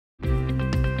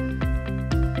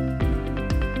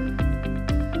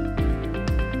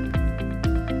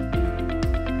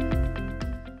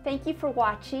Thank you for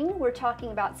watching. We're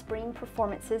talking about spring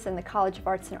performances in the College of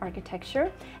Arts and Architecture,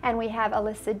 and we have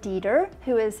Alissa Deeter,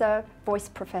 who is a voice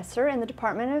professor in the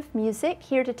Department of Music,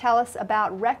 here to tell us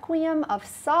about Requiem of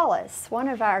Solace, one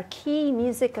of our key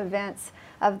music events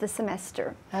of the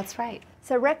semester. That's right.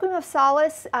 So Requiem of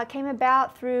Solace came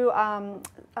about through a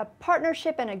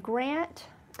partnership and a grant.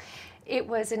 It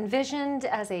was envisioned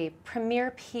as a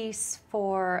premiere piece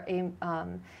for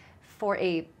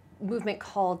a movement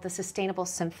called the Sustainable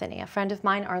Symphony. A friend of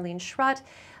mine, Arlene Schrott,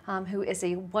 who is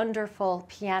a wonderful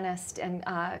pianist and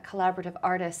collaborative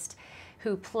artist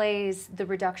who plays the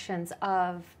reductions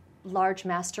of large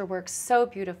masterworks so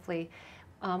beautifully,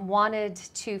 wanted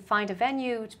to find a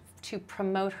venue to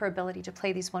promote her ability to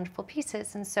play these wonderful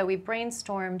pieces. And so we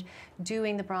brainstormed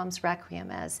doing the Brahms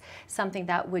Requiem as something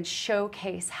that would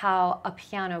showcase how a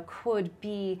piano could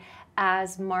be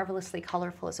as marvelously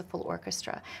colorful as a full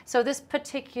orchestra. So this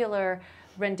particular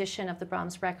rendition of the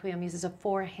Brahms Requiem uses a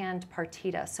 4-hand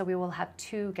partita, so we will have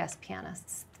 2 guest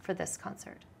pianists for this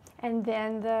concert. And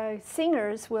then the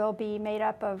singers will be made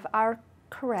up of our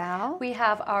chorale. We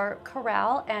have our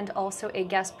chorale and also a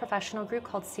guest professional group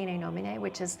called Sine Nomine,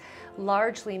 which is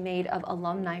largely made of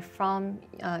alumni from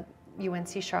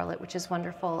UNC Charlotte, which is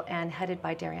wonderful, and headed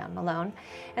by Darian Malone.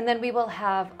 And then we will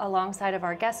have, alongside of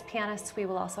our guest pianists, we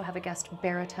will also have a guest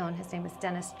baritone. His name is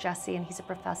Dennis Jesse, and he's a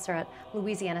professor at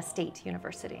Louisiana State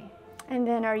University. And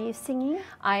then are you singing?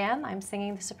 I am. I'm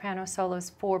singing the soprano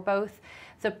solos for both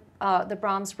the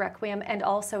Brahms Requiem and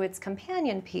also its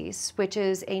companion piece, which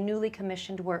is a newly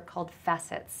commissioned work called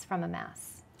Facets from a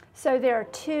Mass. So there are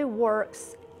 2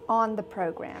 works on the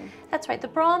program. That's right. The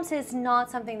Brahms is not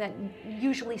something that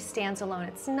usually stands alone.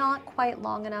 It's not quite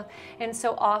long enough, and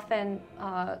so often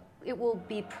it will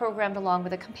be programmed along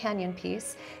with a companion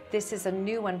piece. This is a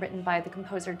new one written by the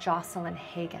composer Jocelyn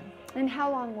Hagen. And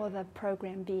how long will the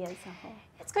program be as a whole?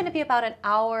 It's going to be about 1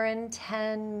 hour and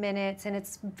 10 minutes, and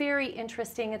it's very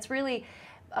interesting. It's really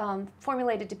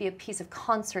formulated to be a piece of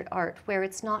concert art where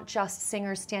it's not just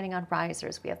singers standing on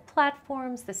risers. We have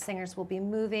platforms, the singers will be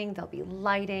moving, there'll be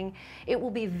lighting. It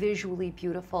will be visually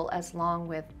beautiful as long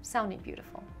with sounding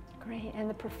beautiful. Great, and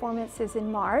the performance is in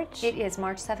March? It is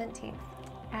March 17th.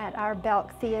 At our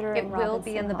Belk Theater in Robinson It will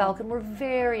be in the Belk, and we're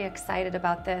very excited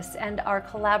about this, and our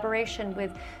collaboration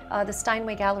with the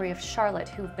Steinway Gallery of Charlotte,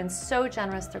 who've been so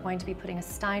generous. They're going to be putting a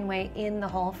Steinway in the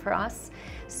hall for us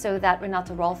so that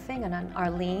Renata Rolfing and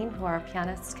Arlene, who are our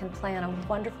pianists, can play on a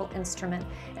wonderful instrument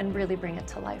and really bring it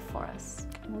to life for us.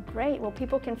 Well, great. Well,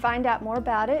 people can find out more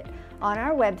about it on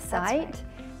our website. That's right.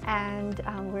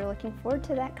 And we're looking forward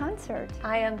to that concert.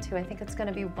 I am too. I think it's going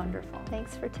to be wonderful.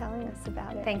 Thanks for telling us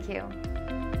about it. Thank you.